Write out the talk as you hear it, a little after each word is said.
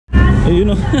Ayun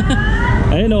o.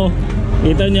 Ayun o.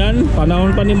 Kita niyan,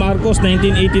 panahon pa ni Marcos,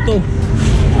 1982.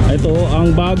 Ito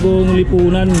ang bagong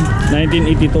lipunan,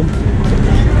 1982.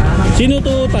 Sino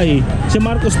to, tay? Si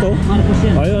Marcos to? Marcos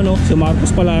yan. Ayun o, si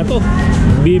Marcos pala to.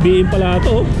 BBM pala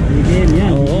to. BBM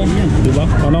yan. Oo, diba?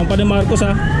 Panahon pa ni Marcos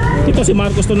ha. Ito si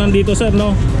Marcos to nandito sir,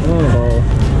 no? Oo.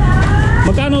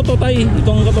 Magkano to, tay?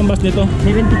 Itong katumbas nito?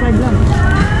 75 lang.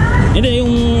 Hindi,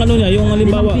 yung ano niya, yung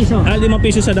halimbawa 5 piso. 5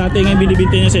 piso sa dati, ngayon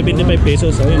binibinta niya 75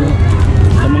 pesos. Ayun o.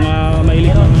 Sa mga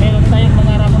mahilig na. Meron tayong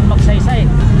mga Ramon Magsaysay.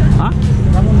 Ha?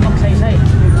 Ramon Magsaysay.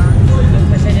 Yung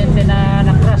presidente na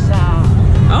nakras sa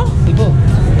Oh? Ibo.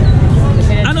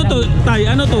 Ano to, tay?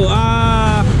 Ano to?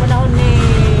 Panahon ni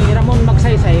Ramon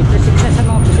Magsaysay, isa sa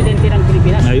mga presidente ng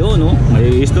Pilipinas. Ayun, oh.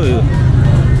 May isto eh.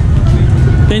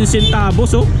 10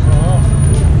 centavos, oh. Oo.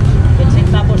 10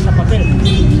 centavos sa papel.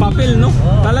 Papel, no?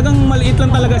 Talagang maliit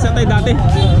lang talaga siya, tay, dati.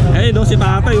 Eh, no, si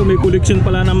tatay, oh, may collection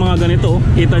pala ng mga ganito, oh.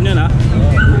 Kita nyo na.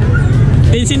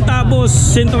 10 centavos,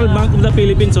 Central Bank of the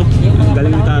Philippines, oh. Ang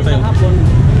galing ni tatay, oh. Hapon,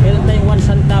 meron tayong 1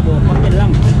 centavo, papel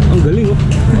lang. Ang galing, oh.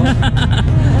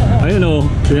 Ayun, oh.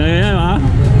 Ayan, ha.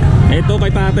 Ito,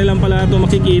 kay tatay lang pala ito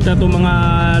makikita itong mga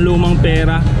lumang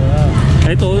pera.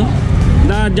 Ito,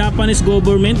 the Japanese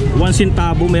government, 1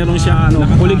 centavo, meron siya ano,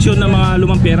 koleksyon ng mga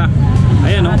lumang pera.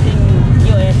 Ayan, oh. Kalahating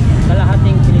US,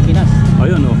 kalahating Pilipinas.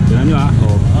 Ayun, oh. Tignan nyo, ha.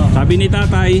 Oh. Sabi ni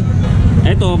tatay,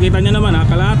 ito, kita nyo naman, ha.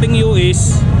 Kalahating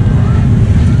US,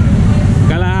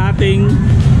 kalahating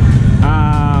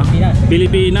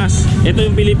Pilipinas. Ito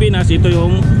yung Pilipinas, ito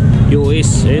yung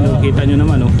US. Ayun, oh. Kita nyo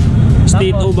naman, oh.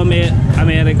 State of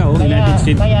America, oh. United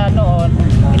States. Kaya noon,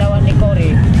 ginawa ni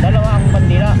Cory, dalawa ang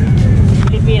bandila.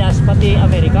 Pilipinas pati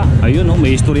Amerika. Ayun, oh,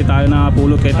 may history tayo na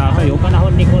pulot kay tatay, oh.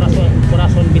 Panahon ni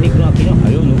Corazon Benigno Aquino.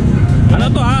 Ayun, oh. Ano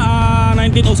to,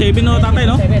 1907, no, tatay,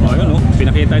 no? Oh, ayun, oh.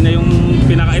 Pinakita niya yung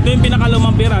pinaka, ito yung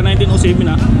pinakalumang pera, 1907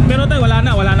 na. Pero tayo, wala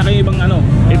na kayong ibang ano.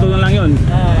 Ito na lang 'yon.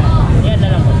 Yan na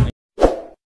lang.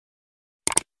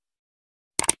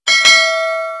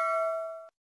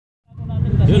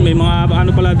 Yun, may mga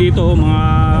ano pala dito, mga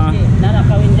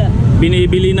nanakawin dyan.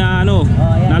 binibili na ano,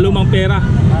 na lumang pera.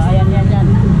 Ayan.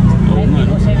 Oo,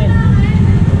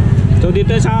 1907. So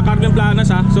dito sa Carmen Planas,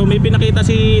 ha. So may pinakita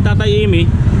si Tatay Amy.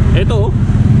 Ito, oh.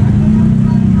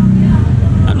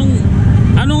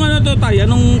 Anong ano to, tay?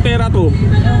 Anong pera to?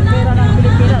 Yung pera ng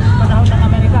Pilipinas, panahon ng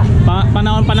Amerika.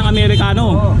 Panahon pa ng Amerikano.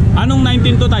 Oo. Anong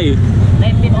 19 to, tay?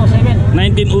 1907.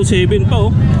 1907 pa,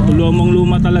 oh. Lumang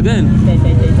luma talaga yan.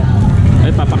 Ay,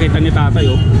 papakita ni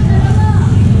tatay, oh.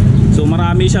 So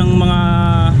marami siyang mga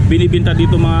binibinta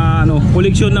dito, mga ano,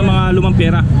 koleksyon ng mga lumang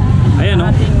pera. Ayan, oh.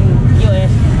 Kalahating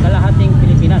US, kalahating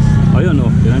Pilipinas. Ayun,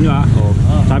 oh. Tingnan nyo, ha. Oh.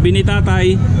 Sabi ni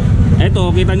tatay, eto,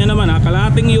 kita nyo naman, ha.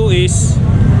 Kalahating US,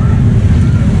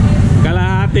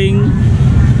 kalahating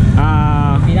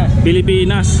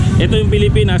Pilipinas. Ito yung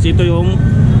Pilipinas, ito yung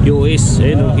US.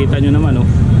 Ayun, oh. Kita nyo naman, oh.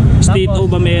 State of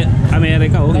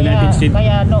America, oh. United States.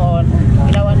 Kaya noon,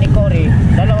 ginawa ni Cory,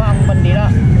 dalawa ang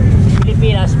bandila.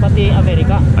 Pilipinas pati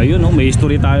Amerika. Ayun, oh, may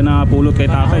history tayo na pulot kay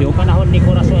tatay, oh. Panahon ni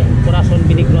Corazon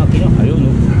Benigno Aquino. Ayun,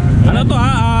 oh. Ano to,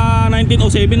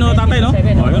 1907, no, tatay, no?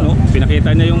 Oh, ayun, oh.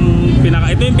 Pinakita niya yung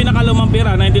ito yung pinakalumang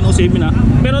pera, 1907 na.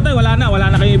 Pero tayo, wala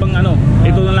na kayong ibang ano.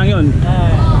 Ito na lang 'yon.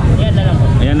 Yan na lang.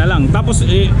 Ayan na lang. Tapos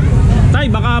tay,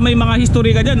 baka may mga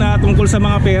history ka dyan na tungkol sa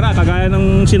mga pera, kagaya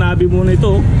ng sinabi mo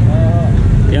nito.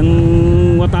 Yung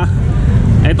wata.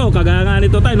 Ito, kagaya nga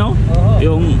nito, tay, no?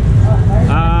 Yung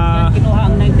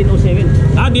kinuha ang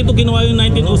 1907. dito kinuha yung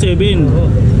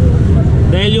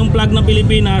 1907. Dahil yung flag ng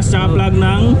Pilipinas sa flag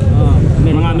ng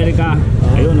mga Amerika.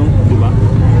 Ayun, no, di ba?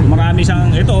 Marami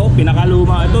siyang ito,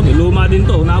 pinakaluma ito, luma din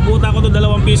to. Nabuta ko to 2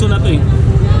 piso na to, eh.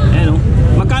 Ayun, no.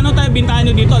 Magkano tayo bintahan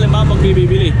nyo dito, alam ba, pag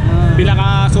bibili?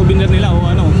 Pinaka souvenir nila, o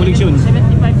ano, collection.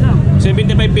 75 lang.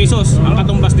 75 pesos ang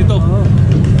katumbas dito.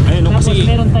 Ayun, no, Tapos kasi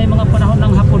meron tayong mga panahon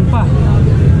ng Hapon pa.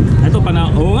 ito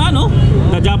oo nga, no?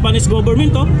 The Japanese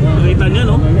government, to. Nakita nyo,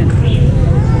 no?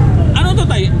 Ano to,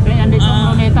 tay? Kaya andito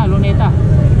ang luneta.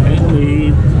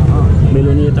 Ayun, may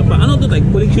luneta pa. Ano to, tay?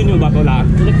 Collection nyo ba ito lahat?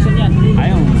 Collection yan.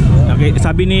 Ayun. Okay,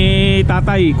 sabi ni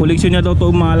tatay, collection niya daw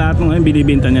ito, mga lahat ng ngayon,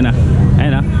 binibinta niya na.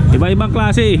 Ayun, ha? Iba-ibang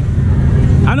klase.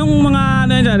 Anong mga,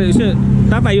 ano yan,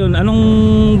 tatay, yun? Anong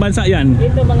bansa yan?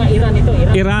 Ito mga Iran,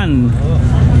 Iran.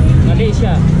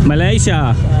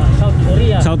 Malaysia.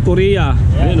 South Korea.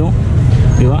 Ayun, no?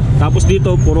 Diba? Tapos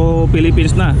dito, puro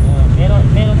Philippines na. Meron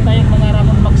tayong mga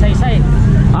Ramon Magsaysay.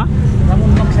 Ha?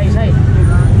 Ramon Magsaysay.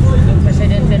 Yung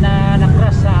presidente na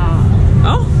nakras sa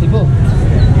Ibo.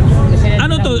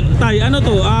 Ano to, tay? Ano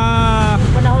to?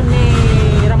 Panahon ni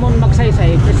Ramon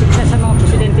Magsaysay, isa sa mga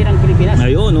presidente ng Pilipinas.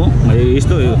 Ayun, no? May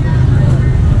isto, eh.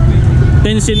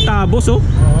 10 centavos oh.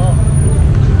 Oo.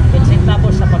 10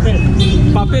 centavos sa papel.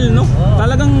 Papel no?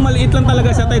 Talagang maliit lang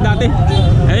talaga siya tayo dati.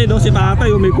 Eh no, si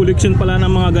tatay oh, may collection pala ng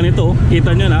mga ganito oh.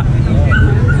 Kita nyo na.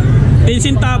 10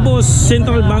 centavos,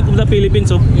 Central Bank of the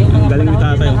Philippines oh. Yung Ang mga galing ni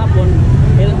panahon tatay din ng oh. hapon,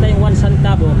 meron tayong 1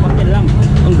 centavo, papel lang.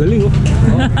 Ang galing oh.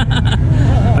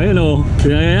 Ayun oh.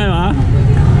 Ayan ha.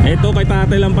 Ito kay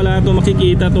tatay lang pala ito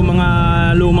makikita itong mga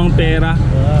lumang pera.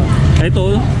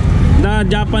 Ito the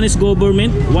Japanese government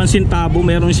 1 centavo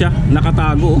meron siya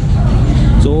nakatago oh.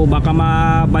 So baka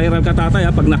ma-viral ka tatay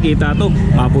ha, pag nakita to.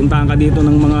 Mapuntahan ka dito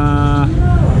ng mga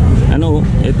ano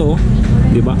ito,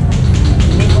 di ba?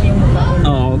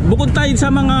 Bukod tayo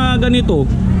sa mga ganito,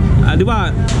 di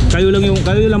ba? Kayo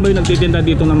lang ba yung nagtitinda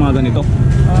dito ng mga ganito?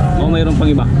 O mayroon pang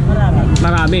iba?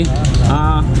 Marami.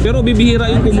 Pero bibihira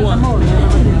yung kumuha.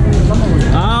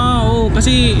 Oo,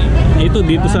 kasi ito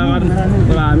dito sa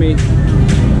marami.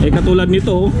 Eh katulad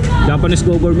nito, Japanese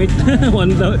government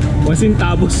 1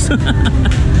 centavos.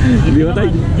 Di ba tayo?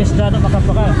 Just dano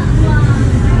makapaka.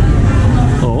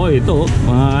 Oo, ito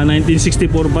mga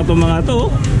 1964 pa to mga to.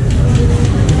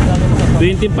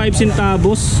 25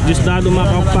 centavos, just dado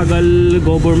makapagal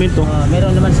government to.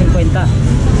 Meron naman 50.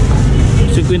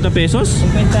 50 pesos?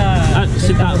 50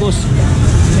 centavos.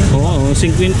 Oo,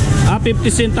 50 50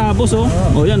 centavos oh.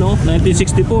 Oh yan oh,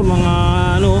 1964 mga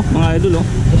ano, mga idol oh.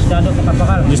 Estado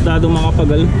makapakal. Estado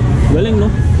makapagal. Galing no.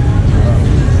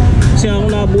 Kasi ako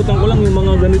naabutan ko lang yung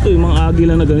mga ganito, yung mga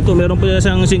agila na ganito. Meron pa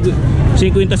siyang 50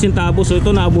 centavos. So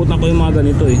ito naabutan ko yung mga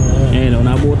ganito eh. Ayun oh,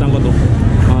 naabutan ko to.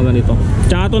 Mga ganito.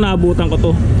 Tsaka ito naabutan ko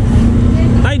to.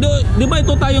 Tay, di ba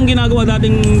ito tayong ginagawa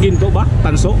dating ginto ba?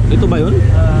 Tanso? Ito ba yun?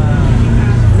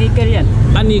 Nickel yan.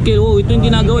 Nickel. Oh, ito yung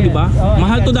ginagawa, di ba?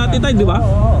 Mahal to dati tayo, di ba?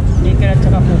 Oo. Nickel at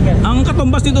saka pukel. Ang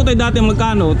katumbas nito tayo dati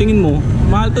magkano? Tingin mo?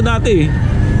 Mahal to dati eh.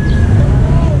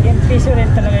 Yan piso rin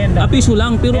talaga yan. Piso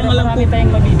lang, pero ang alam ko marami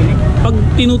tayong mabibili. pag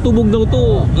tinutubog daw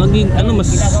to, naging ano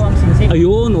mas ginagawang singsing.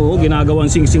 ayun oh, ginagawang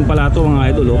singsing pala to mga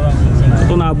idol oh.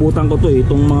 Ito naabutan ko to eh,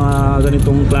 itong mga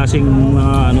ganitong klaseng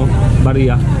mga ano,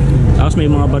 barya. Tapos may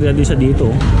mga barya din sa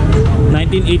dito.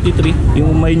 1983,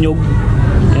 yung may nyog.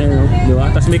 Ayun, di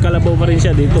ba? Tapos may kalabaw pa rin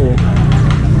siya dito.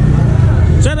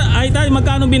 Sir, ay tayo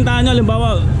magkano bintahan nyo? Halimbawa,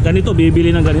 ganito,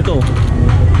 bibili ng ganito.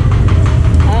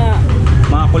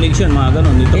 Mga collection, mga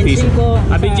ganun, dito piso.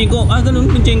 25. Ganun,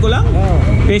 25 lang?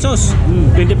 Pesos.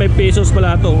 25 pesos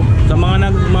pala to. Sa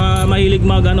mga mahilig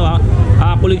mga ano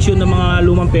collection ng mga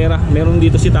lumang pera. Meron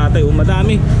dito si tatay, oh,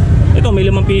 madami. Ito, may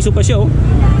 5 piso pa siya, oh.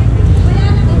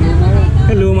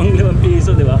 Lumang 5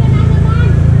 piso, di ba?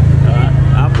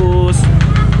 Tapos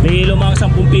may lumang 10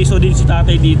 piso din si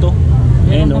tatay dito.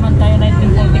 Meron naman tayo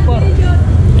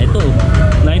 1944. Ito,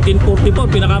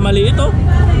 1944, pinakamali ito.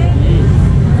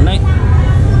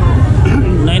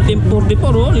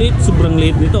 1944, oh, late, sobrang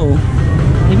late nito, oh.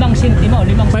 5 sentimo,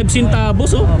 5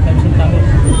 centavos, oh. 5 centavos.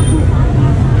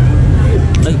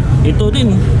 Ay, ito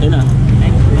din, yun na.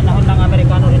 Panahon ng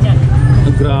Amerikano rin yan.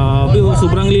 Grabe, oh,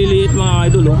 sobrang liliit mga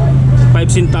idol, oh. 5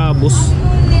 centavos.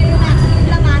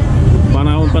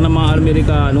 Panahon pa ng mga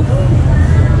Amerikano.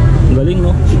 Ang galing,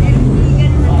 no?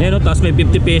 Ayan, oh, tapos may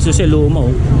 50 pesos siya, luma,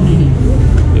 oh.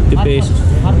 50 pesos.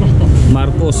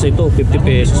 Marcos, ito, 50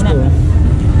 pesos to.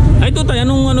 Ay, ito tayo,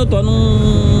 anong ano to? Anong...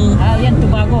 yan,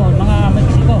 Tobago, mga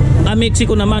Mexico.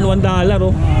 Mexico naman, $1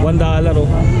 oh. $1 oh.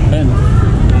 Ayan,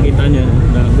 nakita nyo,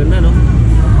 ganda no?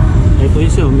 Ito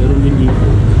isa, meron din dito.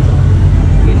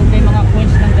 Meron kayo mga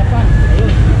coins ng Japan.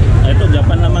 Ayun. Ito,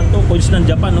 Japan naman to, coins ng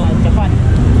Japan oh. Japan.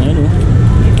 Ayan oh.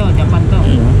 Ito, Japan to.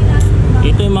 Ayan, oh.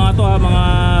 Ito yung mga to mga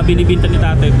binibinta ni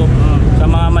tatay to. Sa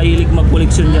mga mahilig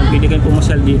mag-collection dyan, pwede kayo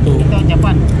pumasal dito. Ito,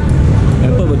 Japan.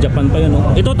 Ito, Japan pa yun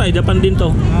oh. Ito tayo, Japan din to.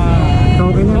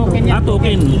 Token yan.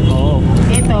 Token. Oo.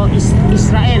 Ito,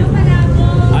 Israel.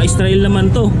 Israel naman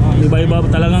to. Iba-iba,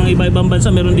 talagang iba-ibang bansa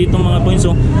meron dito mga coins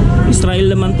oh. Israel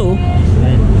naman to.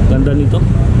 Ganda nito.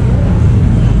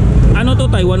 Ano to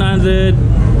tayo? 100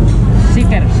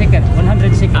 Siker,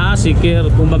 100 siker. Siker.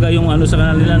 Kumbaga yung ano sa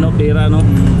kanila no, pera no.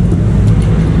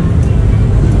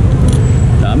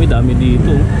 Dami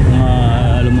dito. Mga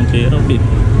alam mong pera.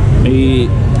 May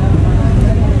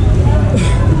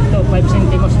ito, 5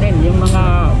 centimos din. Yung mga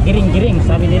giring-giring,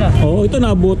 sabi nila. Oo, ito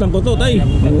naabutan ko to, tay.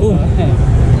 Oo.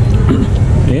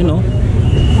 Ayan, oh.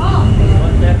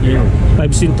 5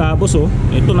 centavos, oh.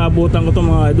 Ito naabutan ko to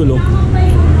mga idol, oh.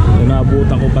 Ito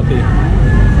naabutan ko pati.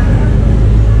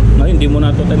 Ngayon, hindi mo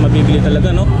na to tayo mabibili talaga,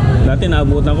 no? Dati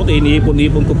naabutan ko to,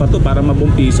 iniipon-ipon ko pa to para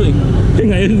mabong piso, eh.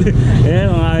 Ngayon,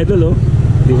 mga idol, oh.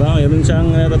 Diba? Mayroon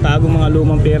siyang tatagong mga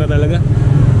lumang pera talaga.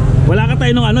 Wala ka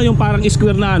tayo nung ano, yung parang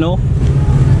square na ano,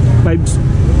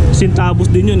 5 centavos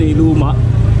din yun eh, luma.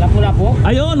 Lapu-lapu.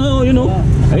 Ayun, oh, yun oh.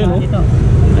 Ayun oh. Ito.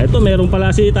 Ito, meron pala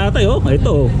si tatay oh.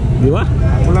 Ito oh. Di ba?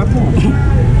 Wala po.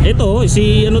 Ito oh,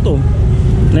 si ano to?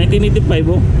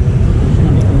 1985 oh.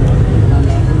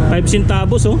 5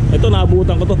 centavos oh. Ito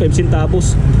naabutan ko to, 5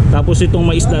 centavos. Tapos itong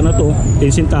mais na to, 10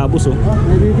 centavos oh.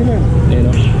 May bibili. Ayun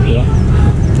oh. Di ba?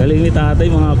 Galing ni tatay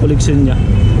mga koleksyon niya.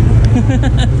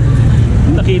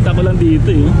 Nakita ko lang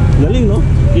dito eh. Galing no?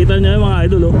 Kita niya yung mga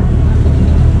idol oh.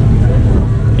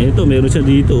 Ito, meron siya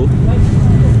dito oh.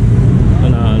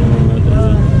 Ano mga ito.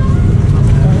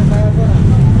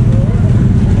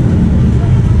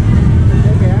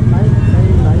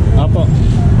 Apo.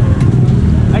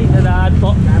 Ay, nadaan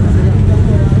po.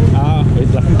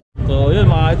 Wait lang. So yun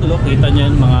mga idol oh. Kita niyo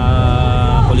yun mga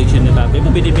koleksyon ni tatay. Ito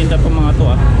binibinta pa mga to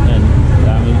ah. Ayan,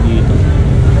 dami dito.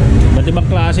 Ba't ibang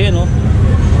klase yan oh.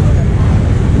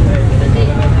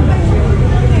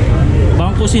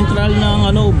 Bangko Sentral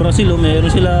ng ano, Brazil oh, meron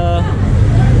sila,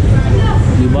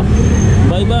 di ba?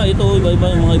 Iba-iba, ito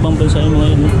iba-iba yung mga ibang bansa yung mga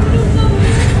yun.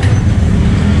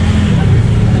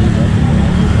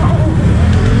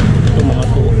 Ito mga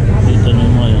to, dito na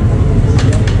yung mga yan.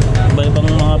 Iba-ibang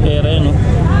mga pera yan oh.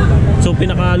 So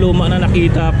pinakaluma na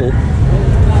nakita ko,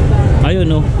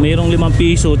 ayun oh, mayroong 5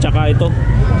 piso tsaka ito.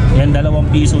 Yan 2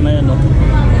 piso na yan oh.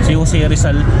 Si Jose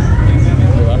Rizal.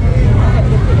 Di ba?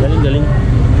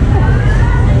 Galing-galing.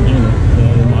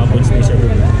 Yung mga coins na siya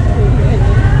doon.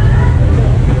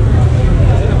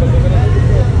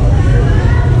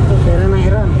 Pera ng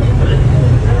Iran.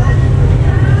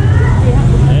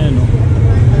 Ayan o.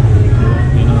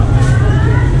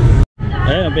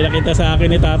 Ayan, pinakita sa akin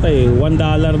ni tatay, $1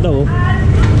 daw.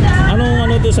 Anong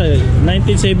ano to sa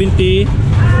 1970?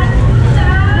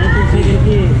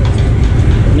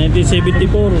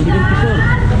 1974.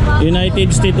 United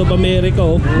States of America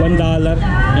oh, $1.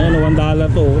 Ayan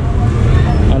 $1 to oh.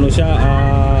 Ano siya,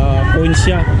 coin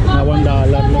siya na $1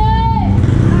 no?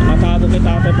 Nakatago kay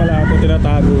tatay pala ito,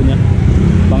 tinatago niya.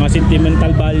 Mga sentimental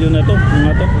value na to,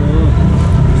 mga to.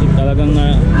 So, talagang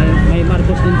May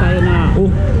Marcos din tayo na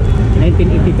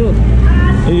 1982.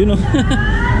 ayun oh.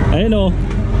 Ayun oh.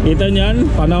 Kita niyan,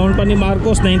 panahon pa ni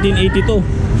Marcos 1982.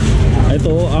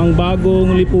 Ito ang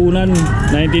bagong lipunan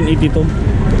 1982.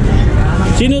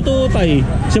 Sino to tay?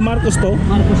 Si Marcos to?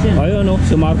 Marcos yan. Ayun no,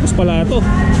 si Marcos pala to.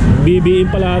 BBM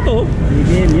pala to.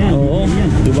 BBM yan. Oo, BBM yan.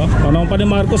 di ba? Panahon pa ni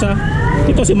Marcos ha.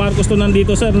 Ito si Marcos to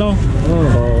nandito sir no.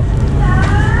 Oo.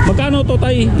 Magkano to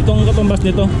tay? Itong katumbas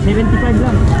nito? 75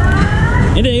 lang.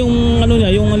 Hindi yung ano niya,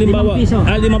 yung halimbawa 5 piso.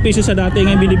 5 piso sa dati,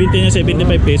 ngayon binibenta niya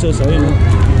 75 pesos. Ayun no.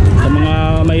 Sa mga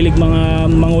mahilig mga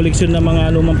koleksyon na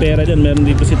mga anumang pera dyan, meron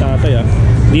dito si tatay ah.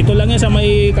 Dito lang yan sa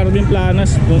may Carmen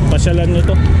Planas, pasyalan nyo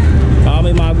to. Baka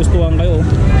may magustuhan kayo.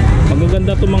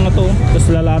 Magaganda to mga to, tapos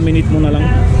lalaminate mo na lang.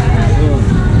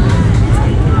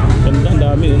 Ganda, ang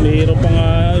dami. Mayroon pa nga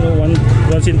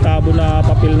 1 centavo na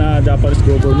papel na Japanese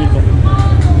government to.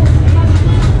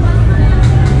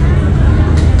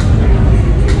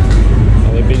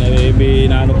 Okay,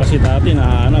 binano pa si tatay,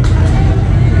 nahanap.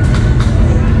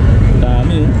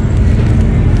 Dami oh.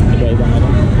 Iba-ibang ano.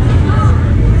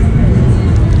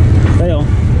 Tayo.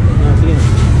 Sige.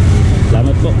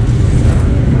 Salamat po.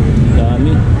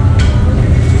 Dami.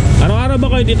 Araw-araw ba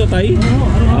kayo dito tay?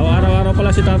 Oo, Araw-araw pala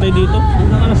si tatay dito.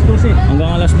 hanggang alas 12.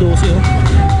 Hanggang alas 12 oh.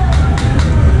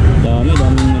 Daming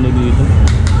ano dito.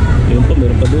 Ayun po,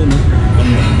 meron pa doon oh.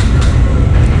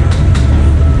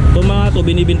 Itong mga to,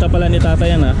 binibinta pala ni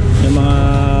tatay yan ha. Yung mga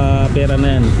pera na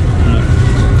yan.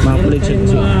 Mga collection.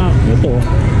 Ito oh.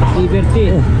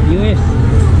 Liberty, US.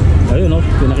 Ayun oh,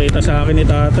 pinakita sa akin ni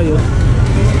tatay oh.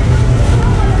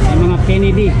 May mga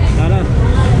Kennedy, dollar.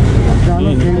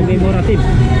 Dollar, Commemorative.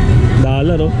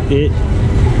 Dollar oh.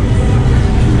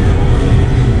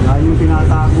 Dahil yung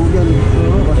tinatago dyan.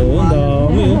 Oo, ang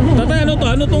dami oh. Tatay, ano to?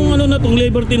 Ano tong ano na tong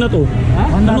Liberty na to?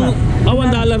 Ha? Anong,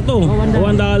 $1 to.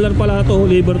 $1 pala to,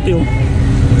 Liberty oh.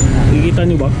 Kikita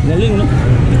nyo ba? Galing no?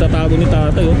 Itatago ni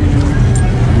tatay oh.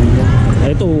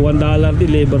 Ito, $1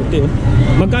 din, Liberty oh.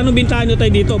 Magkano bintahan nyo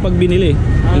tayo dito pag binili?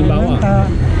 Halimbawa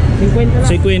 50 lang.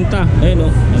 50. Ayun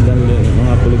oh. Ang ganda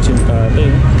mga collection tatay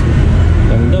oh.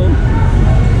 Ganda oh.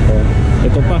 Oh,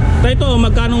 ito pa. Tayo ito,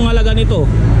 magkano ang halaga nito?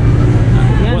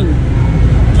 Yan.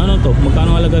 Ano to? Magkano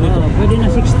ang halaga nito? Pwede na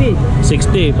 60.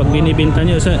 60 pag binibenta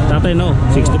nyo sa tatay no,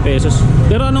 60 pesos.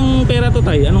 Pero anong pera to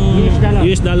tay? Anong US dollar.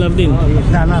 US dollar din?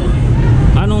 Dollar.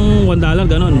 Anong $1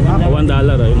 ganon? $1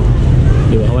 ayun.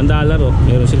 Di ba? $1 oh.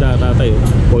 Meron sila tatay oh.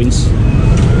 Coins.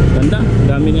 Ganda,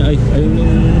 dami niya ay ayun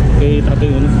yung kay tatay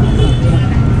yun.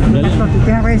 Galing.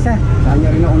 Tingnan ko isa. Kanya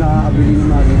rin ako nakakabili ng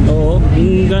mga ganyan. Oo,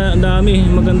 ang dami,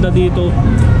 maganda dito.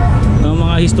 Ang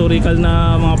mga historical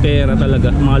na mga pera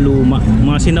talaga, mga luma,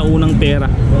 mga sinaunang pera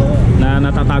na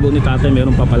natatago ni tatay,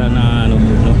 meron pa pala na ano,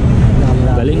 no?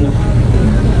 Galing, no?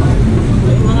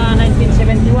 Yung mga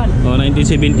 1971. Oh,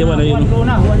 1971 ayun. One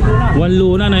luna. 1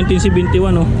 Luna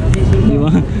 1971 oh. Di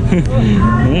ba?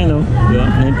 Ayan oh, di ba?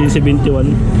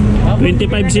 1971.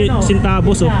 25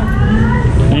 centavos oh.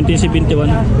 1971.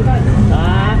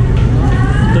 Ah,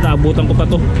 Ito naabutan ko pa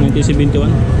to, 1971.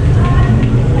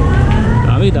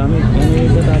 Dami. Ano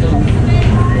yung tatay?